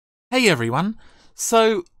Hey everyone,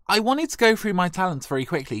 so I wanted to go through my talents very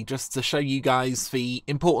quickly just to show you guys the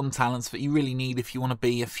important talents that you really need if you want to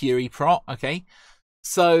be a Fury Prot, okay?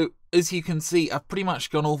 So as you can see, I've pretty much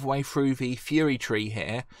gone all the way through the Fury tree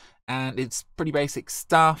here, and it's pretty basic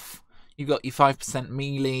stuff. You've got your 5%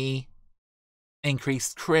 melee,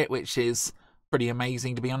 increased crit, which is pretty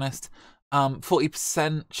amazing to be honest.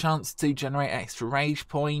 40% chance to generate extra rage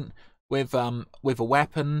point with a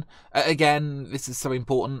weapon. Again, this is so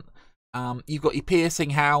important. You've got your piercing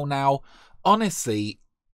howl now. Honestly,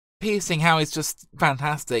 piercing howl is just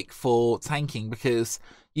fantastic for tanking because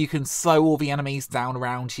you can slow all the enemies down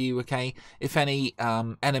around you, okay? If any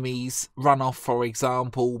enemies run off, for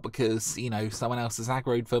example, because, you know, someone else has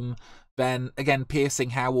aggroed them, then again, piercing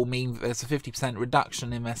howl will mean that there's a 50%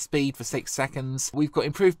 reduction in their speed for 6 seconds. We've got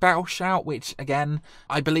improved battle shout, which again,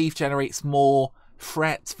 I believe generates more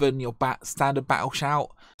threat than your standard battle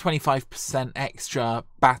shout. 25% extra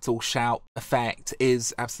battle shout effect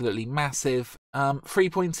is absolutely massive. 3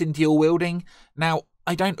 points in dual wielding. Now,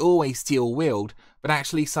 I don't always dual wield, but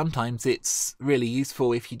actually sometimes it's really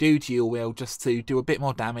useful if you do dual wield just to do a bit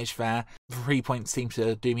more damage there. 3 points seem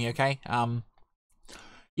to do me okay.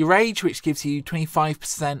 Your rage, which gives you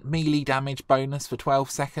 25% melee damage bonus for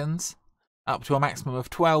 12 seconds, up to a maximum of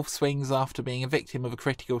 12 swings after being a victim of a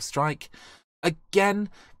critical strike. Again,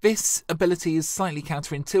 this ability is slightly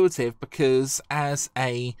counterintuitive because as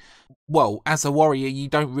a warrior, you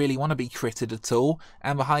don't really want to be critted at all,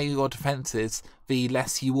 and the higher your defense is, the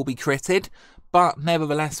less you will be critted. But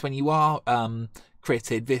nevertheless, when you are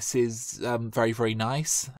critted, this is very, very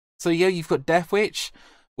nice. So yeah, you've got Death Wish,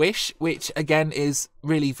 which again is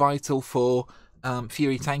really vital for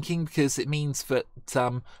Fury tanking because it means that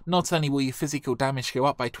not only will your physical damage go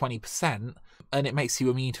up by 20%, and it makes you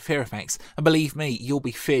immune to fear effects. And believe me, you'll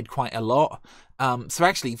be feared quite a lot. So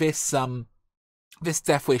actually, this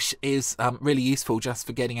Death Wish is really useful just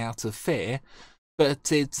for getting out of fear. But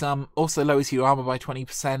it also lowers your armor by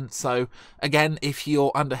 20%. So again, if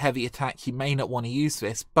you're under heavy attack, you may not want to use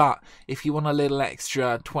this. But if you want a little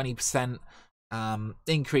extra 20%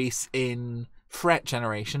 increase in threat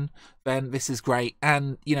generation, then this is great.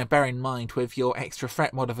 And you know, bear in mind with your extra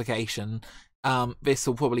threat modification, this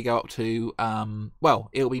will probably go up to,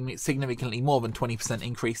 it'll be significantly more than 20%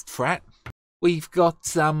 increased threat. We've got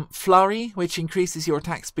Flurry, which increases your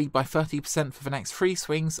attack speed by 30% for the next 3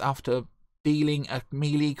 swings after dealing a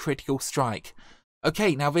melee critical strike.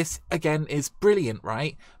 Okay, now this again is brilliant,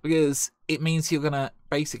 right? Because it means you're going to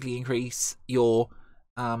basically increase your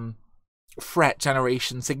threat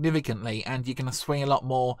generation significantly, and you're going to swing a lot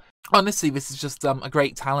more. Honestly, this is just a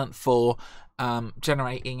great talent for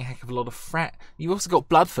generating a heck of a lot of threat. You've also got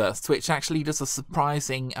Bloodthirst, which actually does a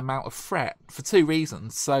surprising amount of threat for 2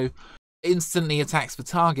 reasons. So, instantly attacks the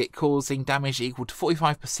target, causing damage equal to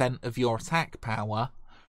 45% of your attack power.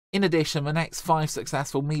 In addition, the next 5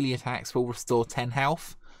 successful melee attacks will restore 10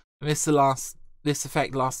 health. And this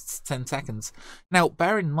effect lasts 10 seconds. Now,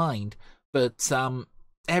 bear in mind that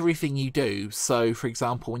everything you do, so for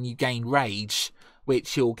example, when you gain rage,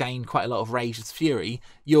 which you'll gain quite a lot of rage as Fury,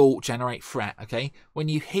 you'll generate threat, okay? When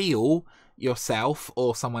you heal yourself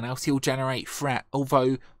or someone else, you'll generate threat,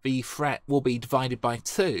 although the threat will be divided by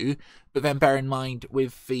 2, but then bear in mind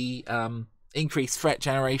with the increased threat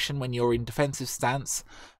generation when you're in defensive stance,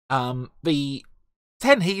 the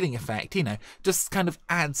 10 healing effect, you know, just kind of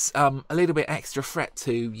adds a little bit extra threat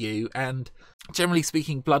to you, and generally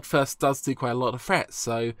speaking, Bloodthirst does do quite a lot of threat,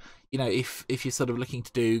 so, you know, if you're sort of looking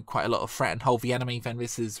to do quite a lot of threat and hold the enemy, then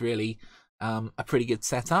this is really a pretty good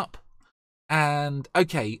setup. And,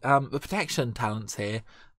 okay, the protection talents here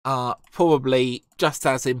are probably just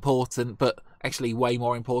as important, but actually way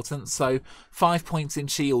more important. So, 5 points in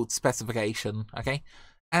shield specification, okay?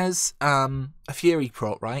 As a Fury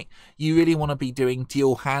Prot, right, you really want to be doing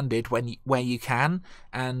dual-handed where you can,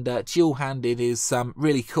 and dual-handed is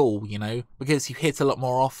really cool, you know, because you hit a lot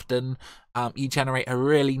more often, you generate a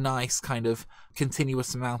really nice kind of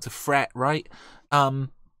continuous amount of threat, right?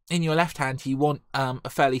 In your left hand, you want a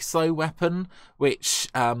fairly slow weapon, which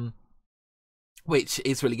is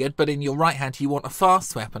really good, but in your right hand, you want a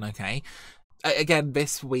fast weapon, okay? Again,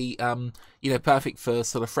 this we, you know, perfect for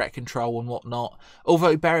sort of threat control and whatnot.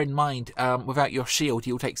 Although, bear in mind, without your shield,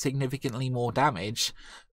 you'll take significantly more damage.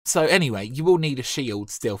 So anyway, you will need a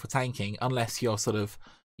shield still for tanking, unless you're sort of,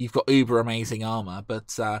 you've got uber amazing armor.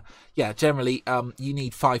 But yeah, generally, you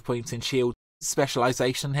need 5 points in shield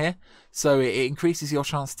specialization here. So it increases your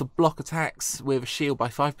chance to block attacks with a shield by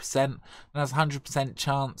 5%, and has a 100%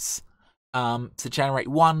 chance to generate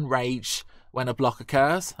 1 rage when a block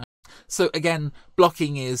occurs. So again,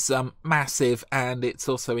 blocking is massive, and it's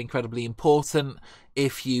also incredibly important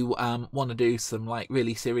if you want to do some like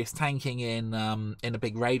really serious tanking in a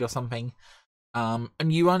big raid or something. And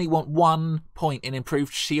you only want 1 point in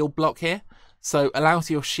improved shield block here. So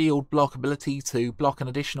allows your shield block ability to block an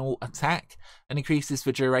additional attack and increases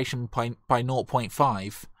the duration by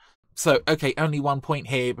 0.5. So, okay, only 1 point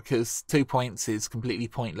here because 2 points is completely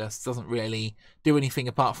pointless. Doesn't really do anything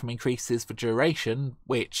apart from increases the duration,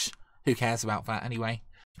 which, who cares about that anyway?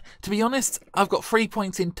 To be honest, I've got 3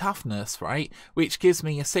 points in toughness, right? Which gives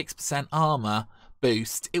me a 6% armor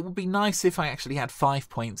boost. It would be nice if I actually had 5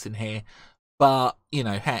 points in here. But, you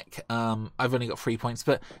know, heck, I've only got 3 points.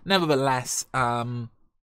 But nevertheless,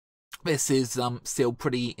 this is still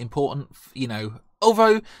pretty important, you know.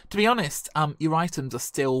 Although, to be honest, your items are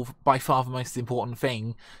still by far the most important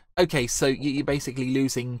thing. Okay, so you're basically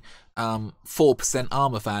losing 4%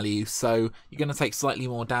 armor value, so you're going to take slightly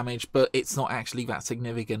more damage, but it's not actually that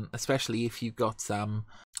significant, especially if you've got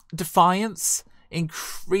Defiance.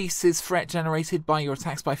 Increases threat generated by your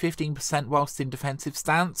attacks by 15% whilst in defensive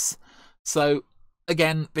stance. So,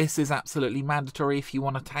 again, this is absolutely mandatory if you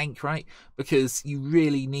want to tank, right? Because you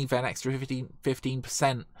really need that extra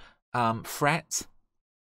 15% threat.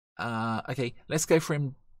 Okay, let's go for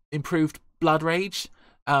improved Blood Rage,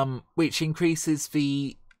 which increases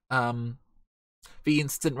the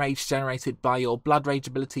instant rage generated by your Blood Rage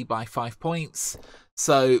ability by 5 points.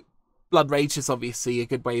 So, Blood Rage is obviously a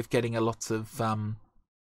good way of getting a lot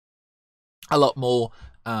more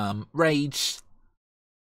rage.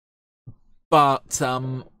 But,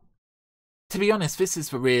 to be honest, this is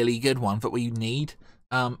the really good one that we need.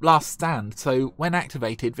 Last Stand. So, when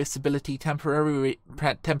activated, this ability temporarily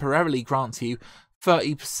grants you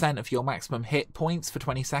 30% of your maximum hit points for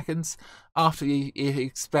 20 seconds. After the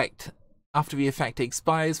effect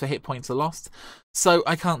expires, the hit points are lost. So,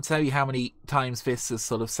 I can't tell you how many times this has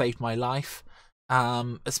sort of saved my life.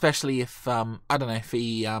 Especially if, I don't know, if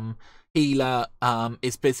the healer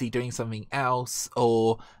is busy doing something else,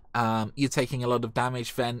 or you're taking a lot of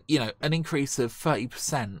damage, then, you know, an increase of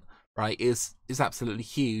 30%, right, is absolutely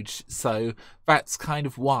huge. So that's kind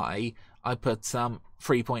of why I put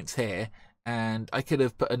 3 points here, and I could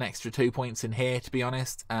have put an extra 2 points in here, to be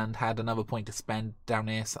honest, and had another point to spend down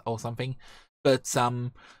here or something. But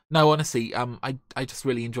no, honestly, I just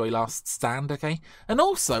really enjoy Last Stand, okay? And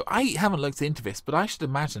also, I haven't looked into this, but I should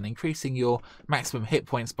imagine increasing your maximum hit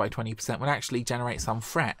points by 20% would actually generate some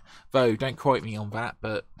threat. Though, don't quote me on that,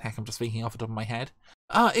 but heck, I'm just thinking off the top of my head.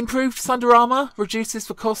 Improved Sunder Armor reduces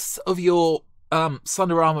the cost of your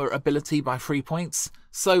Sunder Armor ability by 3 points.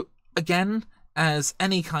 So, again, as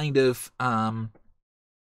any kind of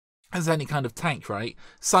tank, right,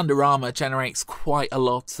 Sunder Armor generates quite a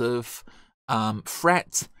lot of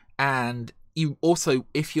threat, and you also,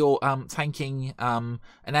 if you're tanking an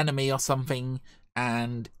enemy or something,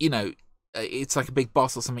 and, you know, it's like a big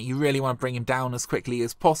boss or something, you really want to bring him down as quickly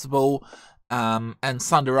as possible, and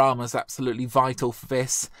Sunder Armor is absolutely vital for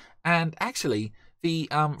this. And actually, the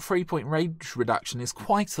 3-point rage reduction is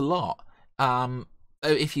quite a lot.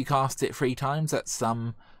 If you cast it 3 times, that's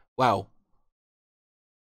well,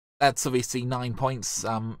 that's obviously 9 points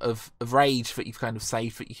of rage that you've kind of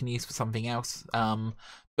saved that you can use for something else.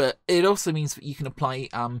 But it also means that you can apply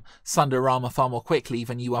Sunder Armor far more quickly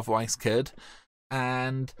than you otherwise could.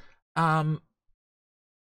 And I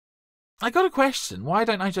got a question. Why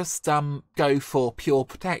don't I just go for Pure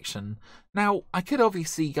Protection? Now, I could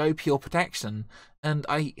obviously go Pure Protection, and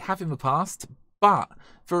I have in the past, but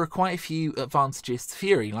there are quite a few advantages to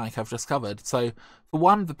Fury, like I've just covered. So, for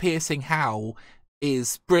one, the Piercing Howl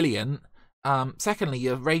is brilliant. Secondly,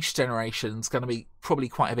 your rage generation is going to be probably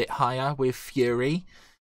quite a bit higher with Fury,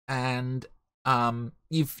 and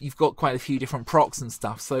you've got quite a few different procs and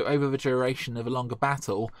stuff. So over the duration of a longer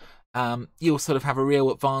battle, you'll sort of have a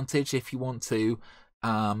real advantage if you want to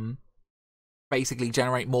basically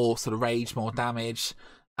generate more sort of rage, more damage.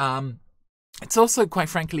 It's also, quite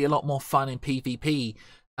frankly, a lot more fun in PvP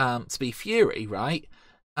to be Fury, right?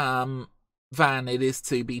 Than it is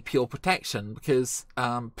to be Pure Protection, because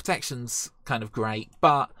Protection's kind of great,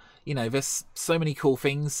 but, you know, there's so many cool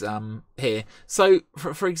things here. So,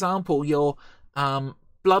 for example, your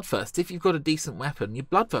Bloodthirst, if you've got a decent weapon, your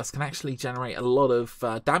Bloodthirst can actually generate a lot of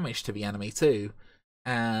damage to the enemy too,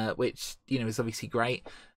 which, you know, is obviously great.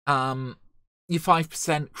 Your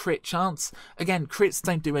 5% crit chance, again, crits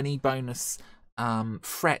don't do any bonus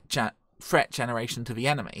threat generation to the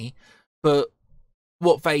enemy, but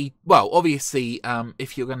what they, well, obviously,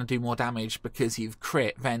 if you're going to do more damage because you've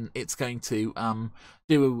crit, then it's going to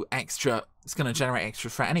do extra it's going to generate extra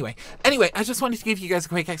threat anyway. Anyway, I just wanted to give you guys a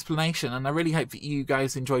quick explanation, and I really hope that you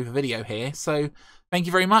guys enjoy the video here. So thank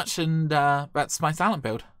you very much, and that's my talent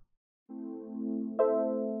build.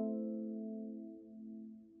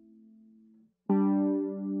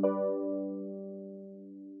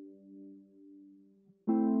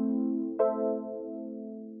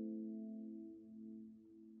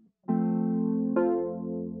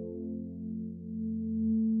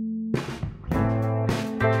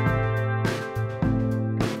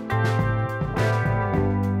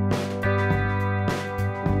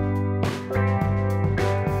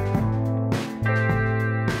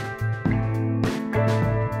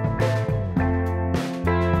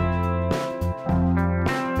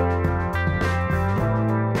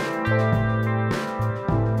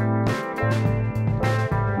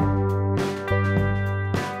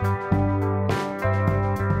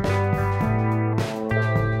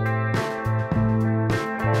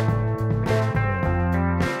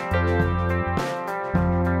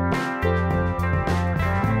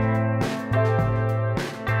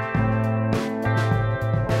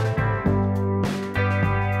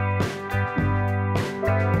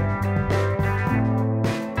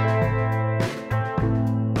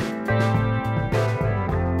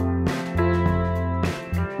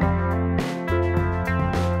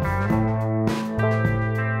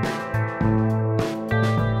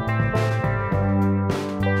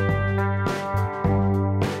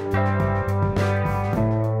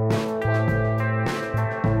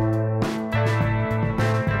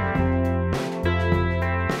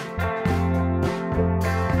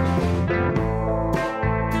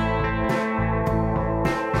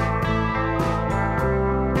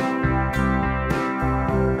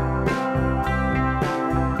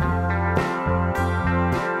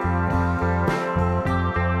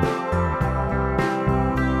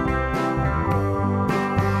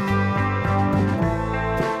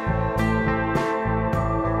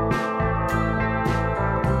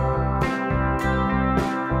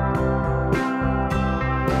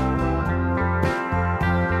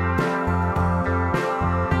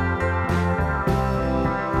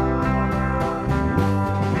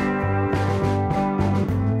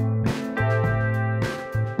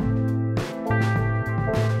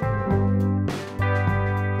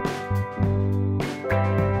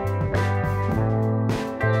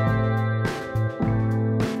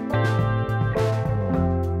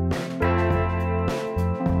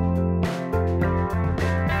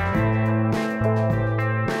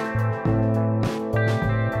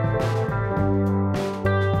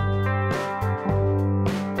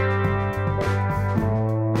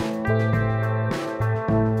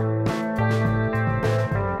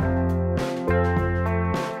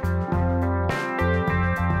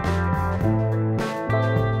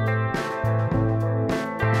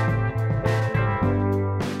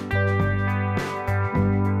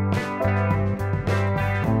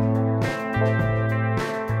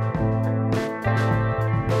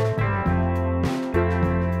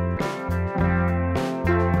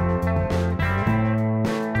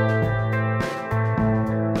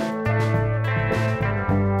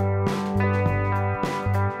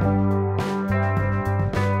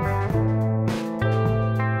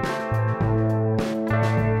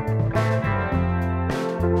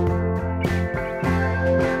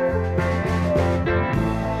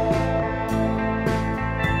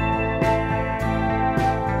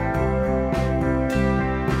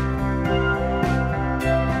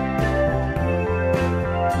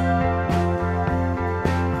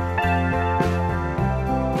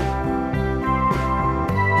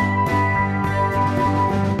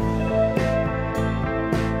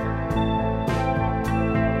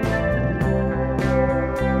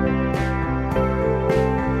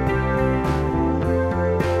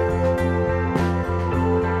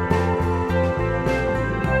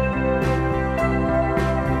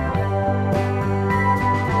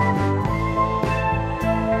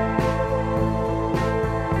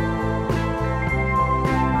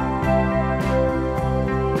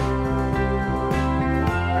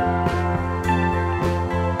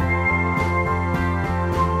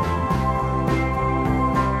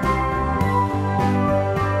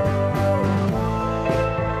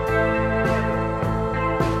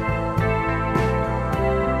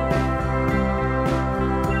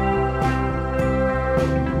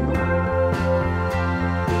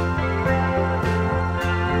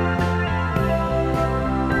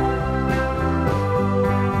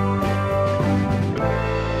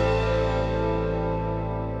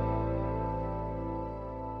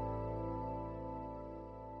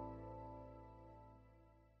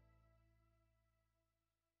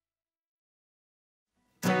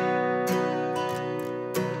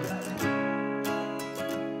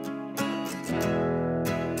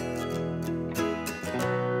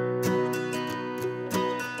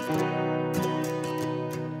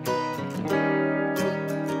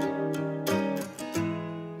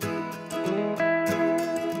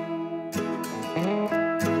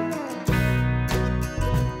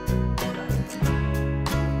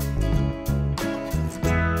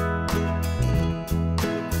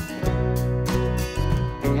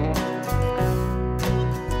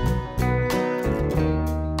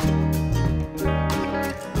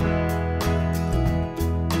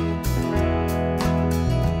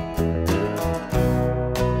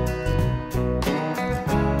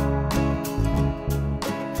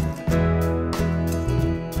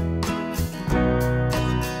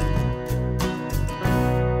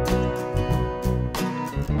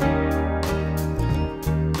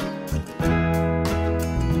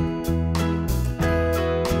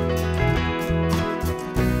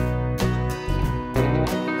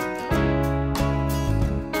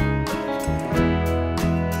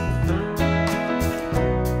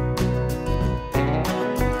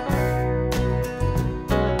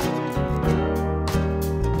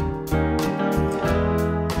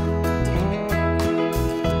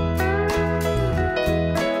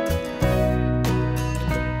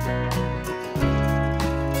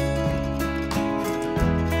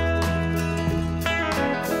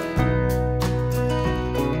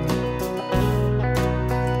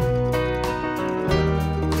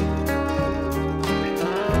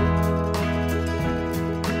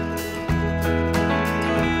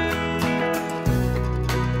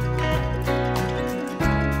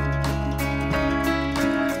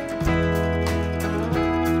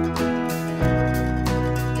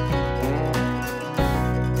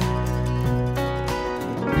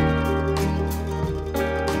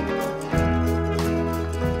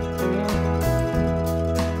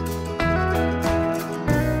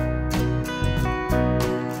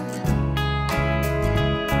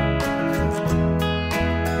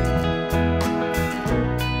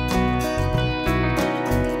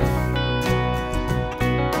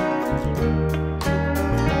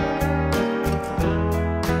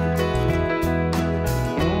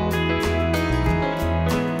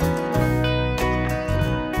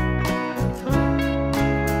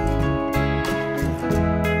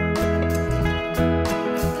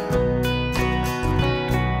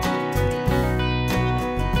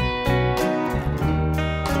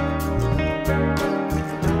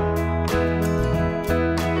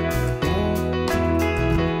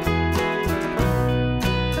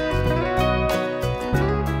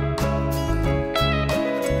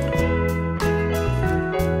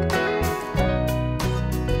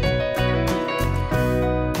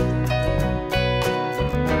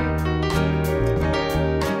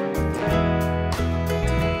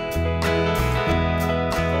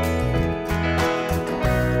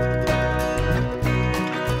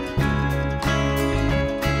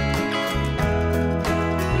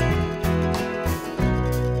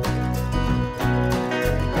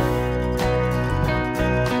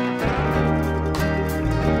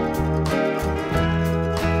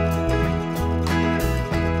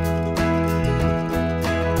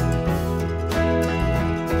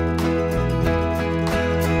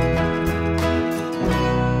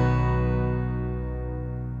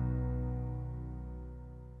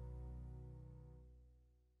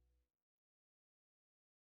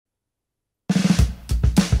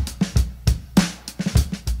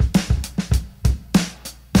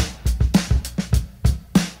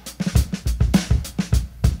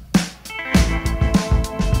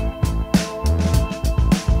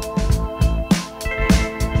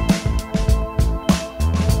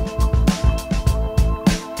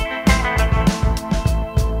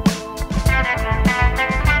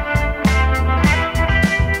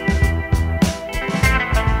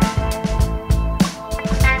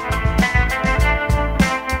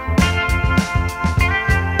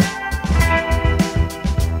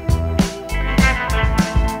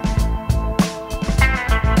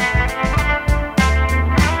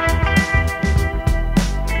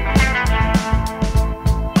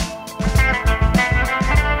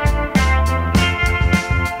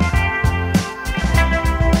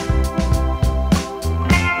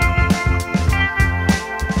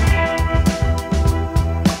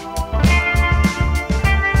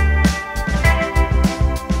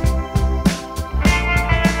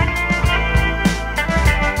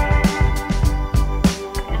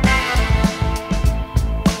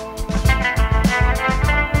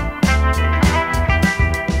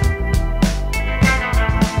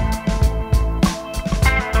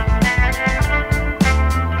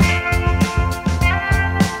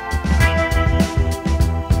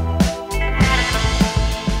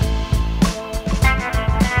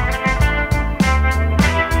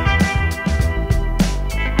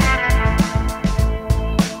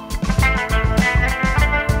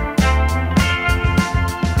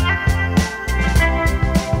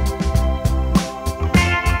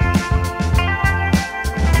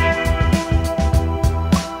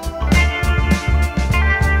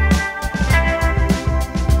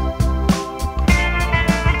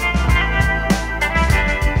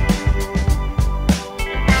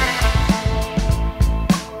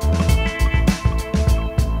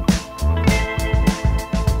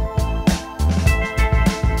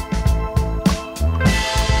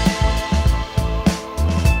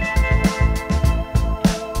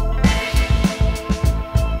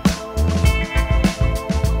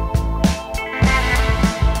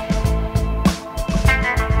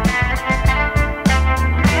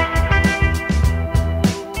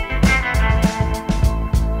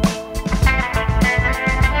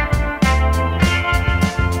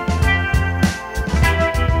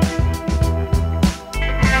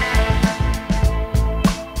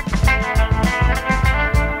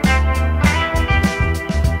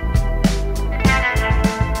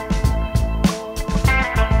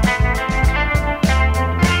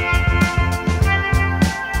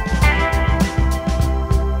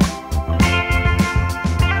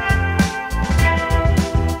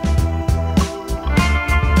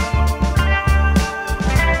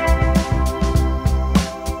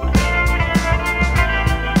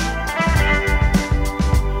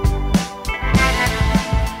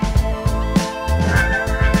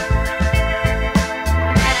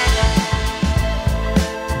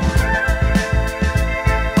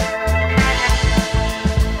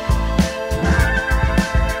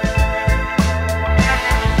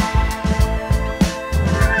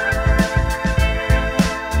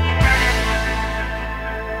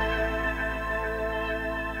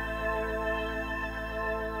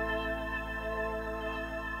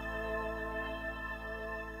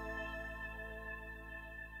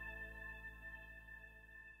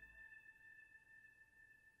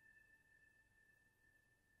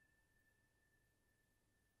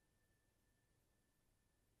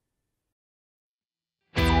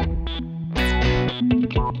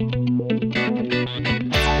 Bye.